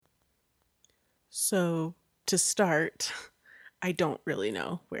So to start, I don't really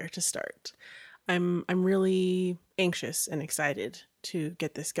know where to start. I'm really anxious and excited to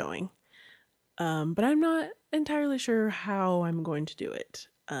get this going, but I'm not entirely sure how I'm going to do it.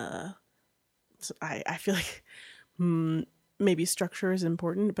 I feel like maybe structure is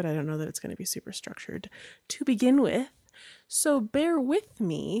important, but I don't know that it's going to be super structured to begin with. So bear with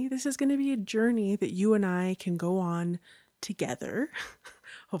me. This is going to be a journey that you and I can go on together.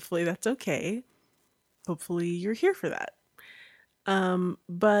 Hopefully that's okay. Hopefully you're here for that.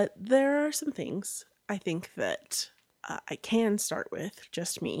 But there are some things I think that I can start with,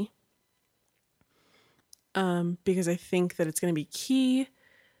 just me, because I think that it's going to be key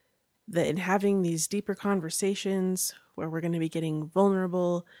that in having these deeper conversations where we're going to be getting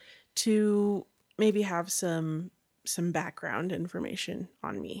vulnerable to maybe have some background information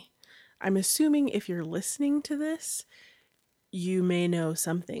on me. I'm assuming if you're listening to this, you may know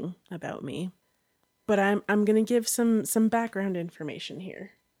something about me, but I'm going to give some background information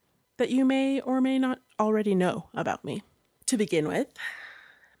here that you may or may not already know about me. To begin with,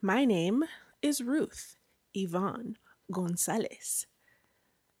 my name is Ruth Yvonne Gonzalez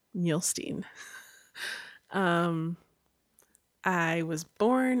Muhlstein. I was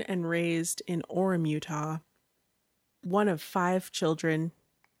born and raised in Orem, Utah, one of 5 children,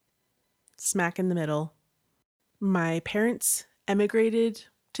 smack in the middle. My parents emigrated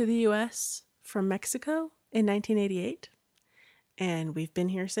to the US from Mexico in 1988, and we've been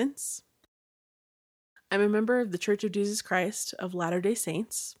here since. I'm a member of the Church of Jesus Christ of Latter-day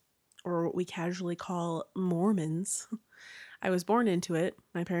Saints, or what we casually call Mormons. I was born into it.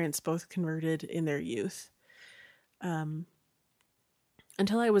 My parents both converted in their youth.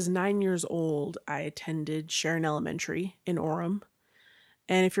 Until I was 9 years old, I attended Sharon Elementary in Orem.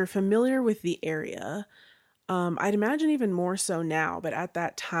 And if you're familiar with the area, I'd imagine even more so now, but at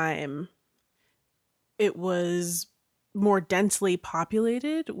that time, it was more densely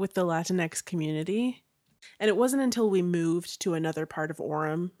populated with the Latinx community. And it wasn't until we moved to another part of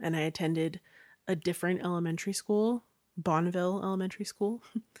Orem and I attended a different elementary school, Bonneville Elementary School.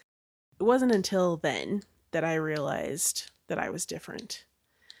 It wasn't until then that I realized that I was different.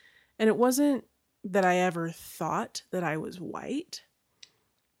 And it wasn't that I ever thought that I was white.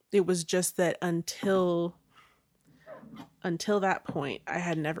 It was just that until that point, I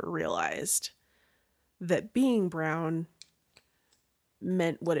had never realized that being brown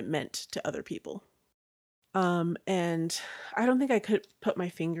meant what it meant to other people. And I don't think I could put my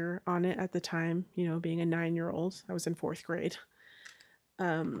finger on it at the time, being a 9-year-old. I was in 4th grade.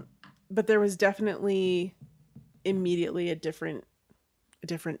 But there was definitely immediately a different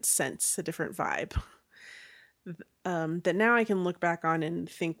sense, a different vibe, that now I can look back on and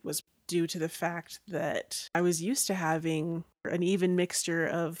think was due to the fact that I was used to having an even mixture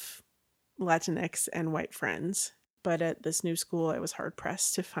of Latinx and white friends. But at this new school, I was hard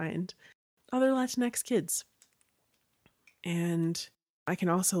pressed to find other Latinx kids. And I can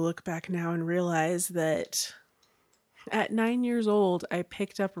also look back now and realize that at 9 years old, I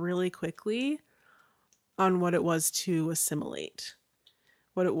picked up really quickly on what it was to assimilate,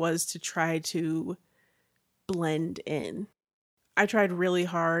 what it was to try to blend in. I tried really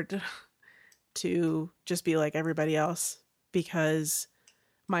hard to just be like everybody else because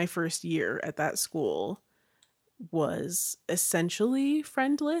my first year at that school was essentially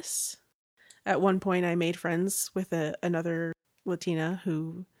friendless. At one point, I made friends with another Latina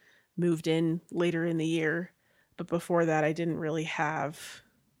who moved in later in the year. But before that, I didn't really have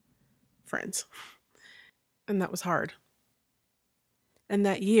friends. And that was hard. And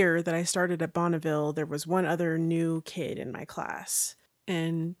that year that I started at Bonneville, there was one other new kid in my class.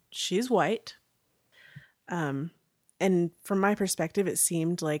 And she's white. And from my perspective, it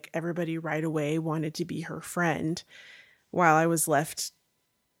seemed like everybody right away wanted to be her friend while I was left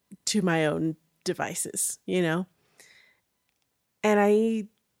to my own devices, And I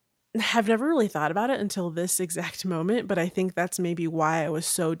have never really thought about it until this exact moment, but I think that's maybe why I was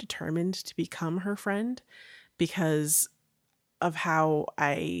so determined to become her friend, because of how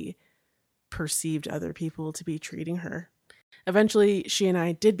I perceived other people to be treating her. Eventually, she and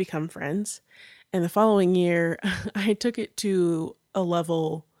I did become friends, and the following year, I took it to a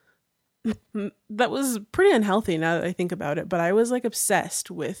level that was pretty unhealthy now that I think about it, but I was like obsessed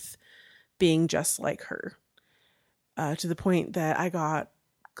with being just like her, to the point that I got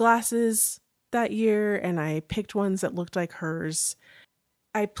glasses that year and I picked ones that looked like hers.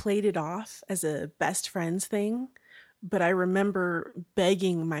 I played it off as a best friends thing, but I remember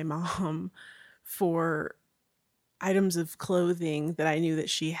begging my mom for items of clothing that I knew that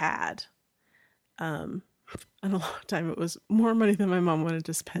she had. And a lot of time it was more money than my mom wanted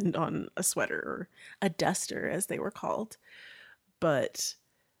to spend on a sweater or a duster, as they were called. But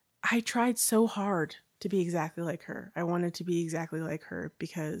I tried so hard to be exactly like her. I wanted to be exactly like her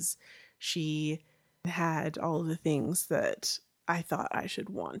because she had all of the things that I thought I should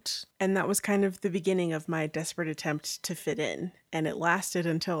want. And that was kind of the beginning of my desperate attempt to fit in. And it lasted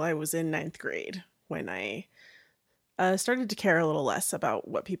until I was in ninth grade when I started to care a little less about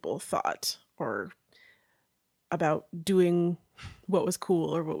what people thought or about doing what was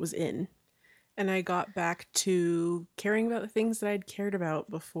cool or what was in. And I got back to caring about the things that I'd cared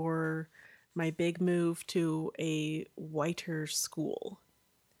about before my big move to a whiter school.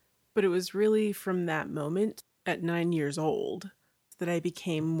 But it was really from that moment at 9 years old that I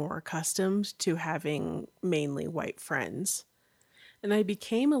became more accustomed to having mainly white friends. And I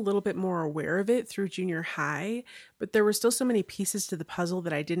became a little bit more aware of it through junior high, but there were still so many pieces to the puzzle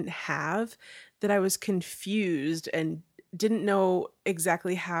that I didn't have that I was confused and didn't know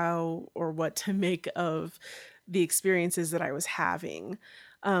exactly how or what to make of the experiences that I was having.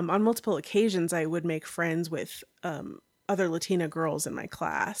 On multiple occasions, I would make friends with other Latina girls in my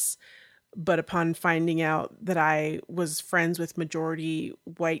class. But upon finding out that I was friends with majority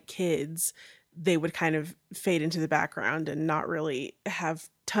white kids, they would kind of fade into the background and not really have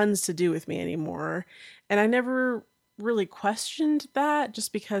tons to do with me anymore. And I never really questioned that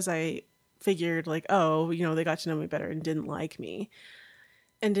just because I figured, like, oh, they got to know me better and didn't like me.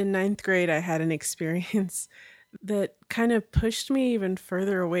 And in ninth grade, I had an experience that kind of pushed me even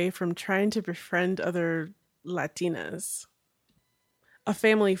further away from trying to befriend other Latinas. A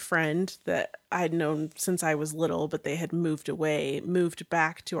family friend that I'd known since I was little, but they had moved away, moved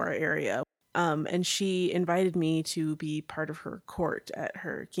back to our area. And she invited me to be part of her court at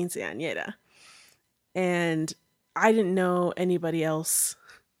her quinceañera. And I didn't know anybody else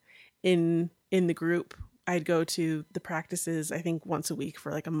in the group. I'd go to the practices, I think, once a week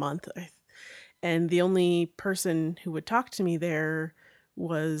for like a month. And the only person who would talk to me there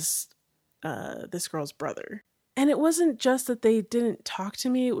was this girl's brother. And it wasn't just that they didn't talk to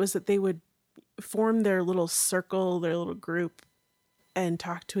me, it was that they would form their little circle, their little group, and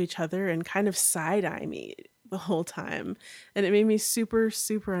talk to each other and kind of side eye me the whole time. And it made me super,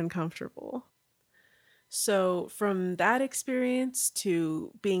 super uncomfortable. So, from that experience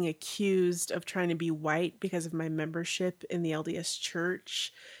to being accused of trying to be white because of my membership in the LDS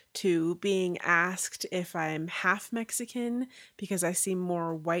church, to being asked if I'm half Mexican because I seem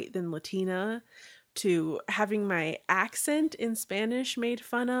more white than Latina, to having my accent in Spanish made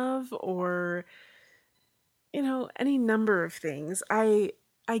fun of, or any number of things. I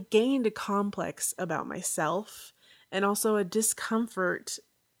gained a complex about myself and also a discomfort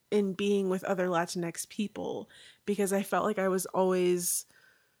in being with other Latinx people because I felt like I was always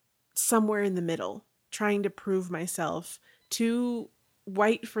somewhere in the middle, trying to prove myself too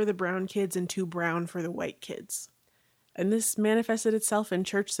white for the brown kids and too brown for the white kids. And this manifested itself in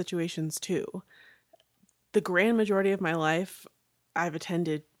church situations too. The grand majority of my life, I've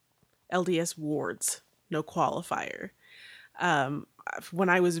attended LDS wards, no qualifier. When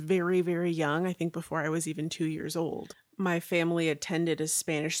I was very, very young, I think before I was even 2 years old, my family attended a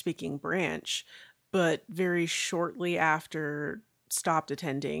Spanish-speaking branch, but very shortly after stopped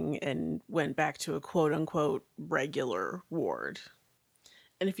attending and went back to a quote-unquote regular ward.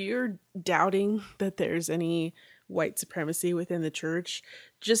 And if you're doubting that there's any white supremacy within the church,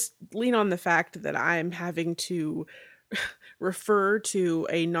 just lean on the fact that I'm having to refer to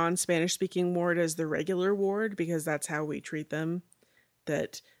a non-Spanish speaking ward as the regular ward because that's how we treat them.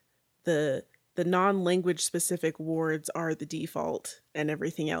 That the non-language specific wards are the default and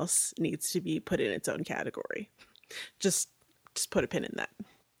everything else needs to be put in its own category. Just put a pin in that.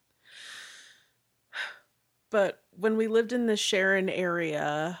 But when we lived in the Sharon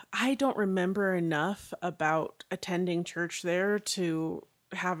area, I don't remember enough about attending church there to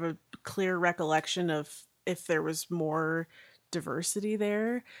have a clear recollection of if there was more diversity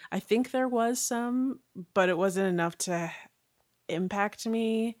there. I think there was some, but it wasn't enough to impact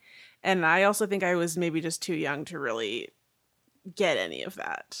me. And I also think I was maybe just too young to really get any of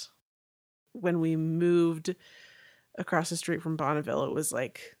that. When we moved across the street from Bonneville, it was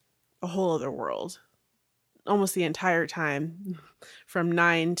like a whole other world. Almost the entire time, from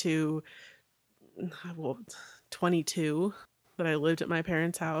 9 to 22 that I lived at my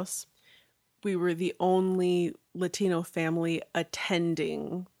parents' house, we were the only Latino family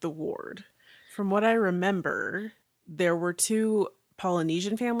attending the ward. From what I remember, there were 2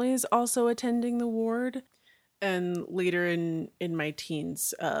 Polynesian families also attending the ward, and later in my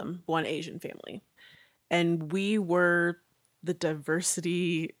teens, 1 Asian family. And we were the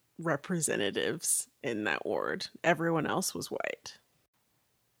diversity representatives in that ward. Everyone else was white.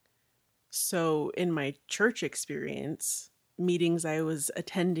 So in my church experience, meetings I was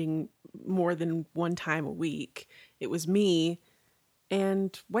attending more than one time a week, it was me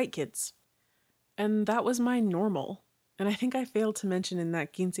and white kids. And that was my normal. And I think I failed to mention in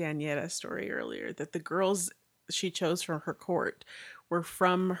that quinceañera story earlier that the girls she chose from her court were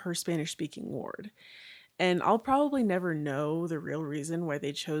from her Spanish speaking ward. And I'll probably never know the real reason why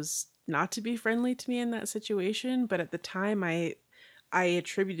they chose not to be friendly to me in that situation, but at the time I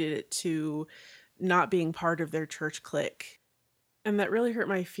attributed it to not being part of their church clique. And that really hurt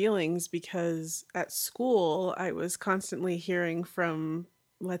my feelings because at school I was constantly hearing from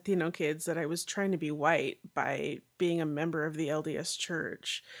Latino kids that I was trying to be white by being a member of the LDS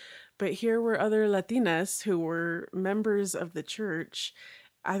church. But here were other Latinas who were members of the church.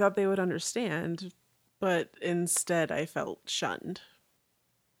 I thought they would understand, but instead I felt shunned.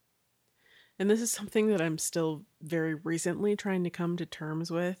 And this is something that I'm still very recently trying to come to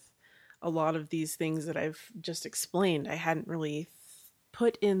terms with. A lot of these things that I've just explained, I hadn't really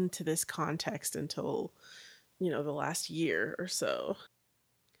put into this context until, the last year or so.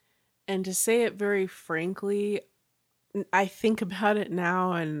 And to say it very frankly, I think about it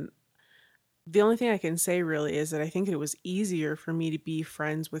now, and the only thing I can say really is that I think it was easier for me to be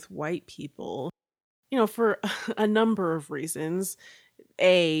friends with white people, for a number of reasons.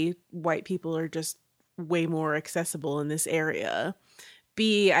 A, white people are just way more accessible in this area.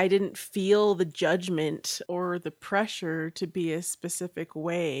 B, I didn't feel the judgment or the pressure to be a specific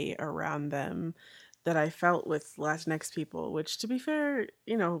way around them that I felt with Latinx people, which, to be fair,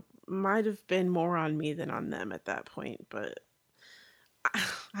 might have been more on me than on them at that point, but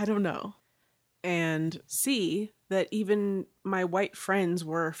I don't know. And C, that even my white friends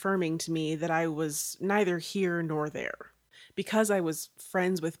were affirming to me that I was neither here nor there. Because I was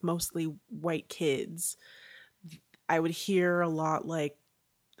friends with mostly white kids, I would hear a lot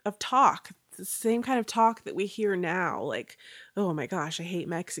of talk, the same kind of talk that we hear now, like, oh my gosh, I hate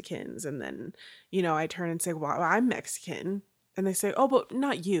Mexicans. And then, I turn and say, well, I'm Mexican. And they say, oh, but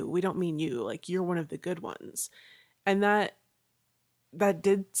not you. We don't mean you. Like, you're one of the good ones. And that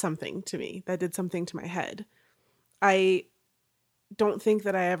did something to me. That did something to my head. I don't think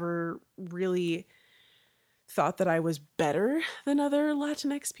that I ever really thought that I was better than other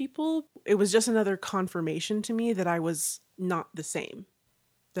Latinx people. It was just another confirmation to me that I was not the same,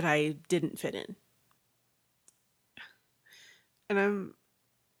 that I didn't fit in. And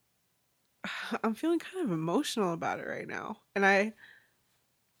I'm feeling kind of emotional about it right now. And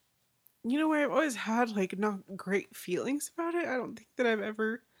where I've always had not great feelings about it. I don't think that I've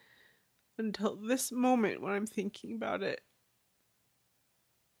ever, until this moment when I'm thinking about it,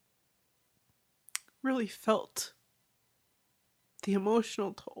 really felt the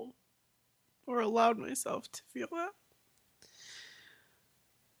emotional toll or allowed myself to feel that.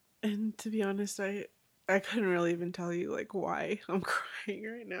 And to be honest, I couldn't really even tell you why I'm crying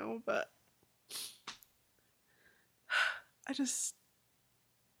right now, but I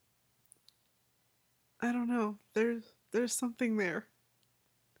don't know. There's something there.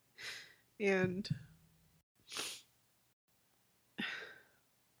 And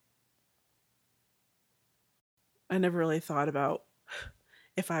I never really thought about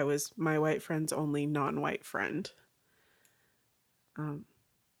if I was my white friend's only non-white friend. And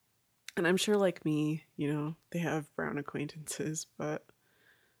I'm sure like me, they have brown acquaintances, but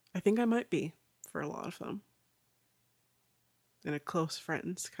I think I might be for a lot of them. In a close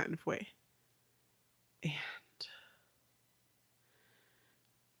friends kind of way. And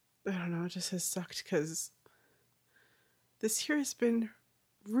I don't know, it just has sucked because this year has been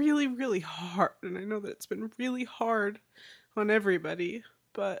really, really hard. And I know that it's been really hard on everybody,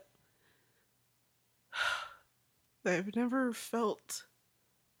 but I've never felt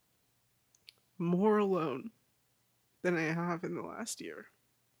more alone than I have in the last year,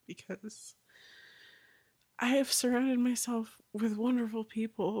 because I have surrounded myself with wonderful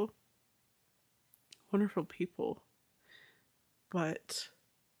people, but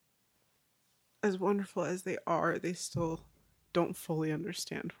as wonderful as they are, they still don't fully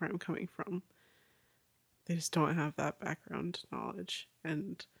understand where I'm coming from. They just don't have that background knowledge,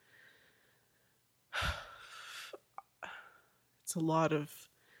 and it's a lot of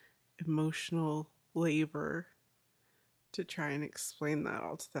emotional labor to try and explain that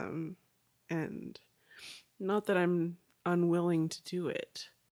all to them. And not that I'm unwilling to do it,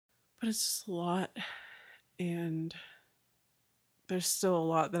 but it's just a lot, and there's still a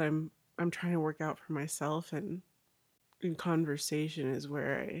lot that I'm trying to work out for myself, and in conversation is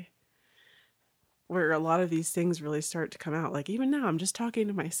where where a lot of these things really start to come out. Like even now, I'm just talking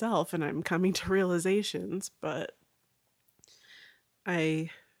to myself and I'm coming to realizations, but I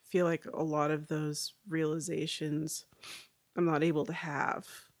feel like a lot of those realizations I'm not able to have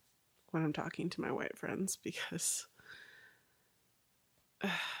when I'm talking to my white friends because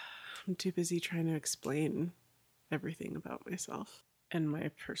I'm too busy trying to explain everything about myself and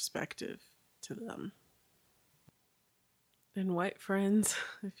my perspective to them. And white friends,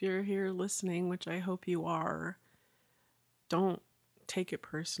 if you're here listening, which I hope you are, don't take it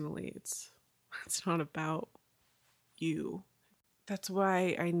personally. It's not about you. That's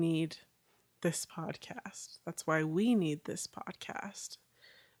why I need this podcast. That's why we need this podcast.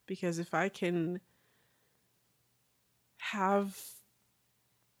 Because if I can have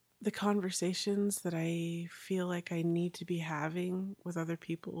the conversations that I feel like I need to be having with other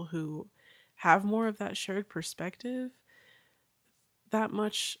people who have more of that shared perspective, that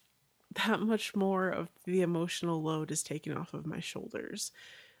much more of the emotional load is taken off of my shoulders.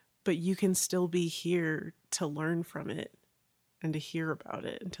 But you can still be here to learn from it and to hear about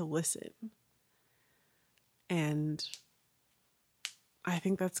it and to listen. And I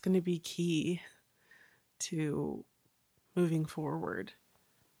think that's going to be key to moving forward.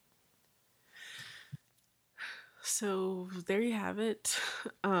 So there you have it.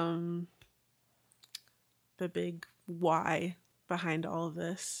 The big why behind all of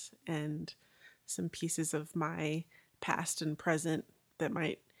this, and some pieces of my past and present that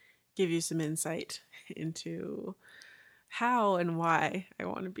might give you some insight into how and why I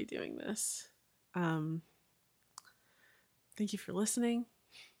want to be doing this. Thank you for listening.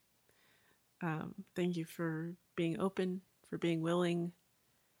 Thank you for being open, for being willing.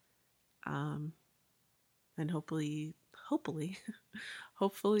 And hopefully,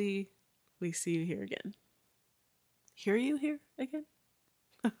 hopefully we see you here again. Hear you here again?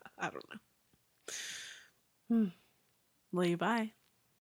 I don't know. Love you, bye.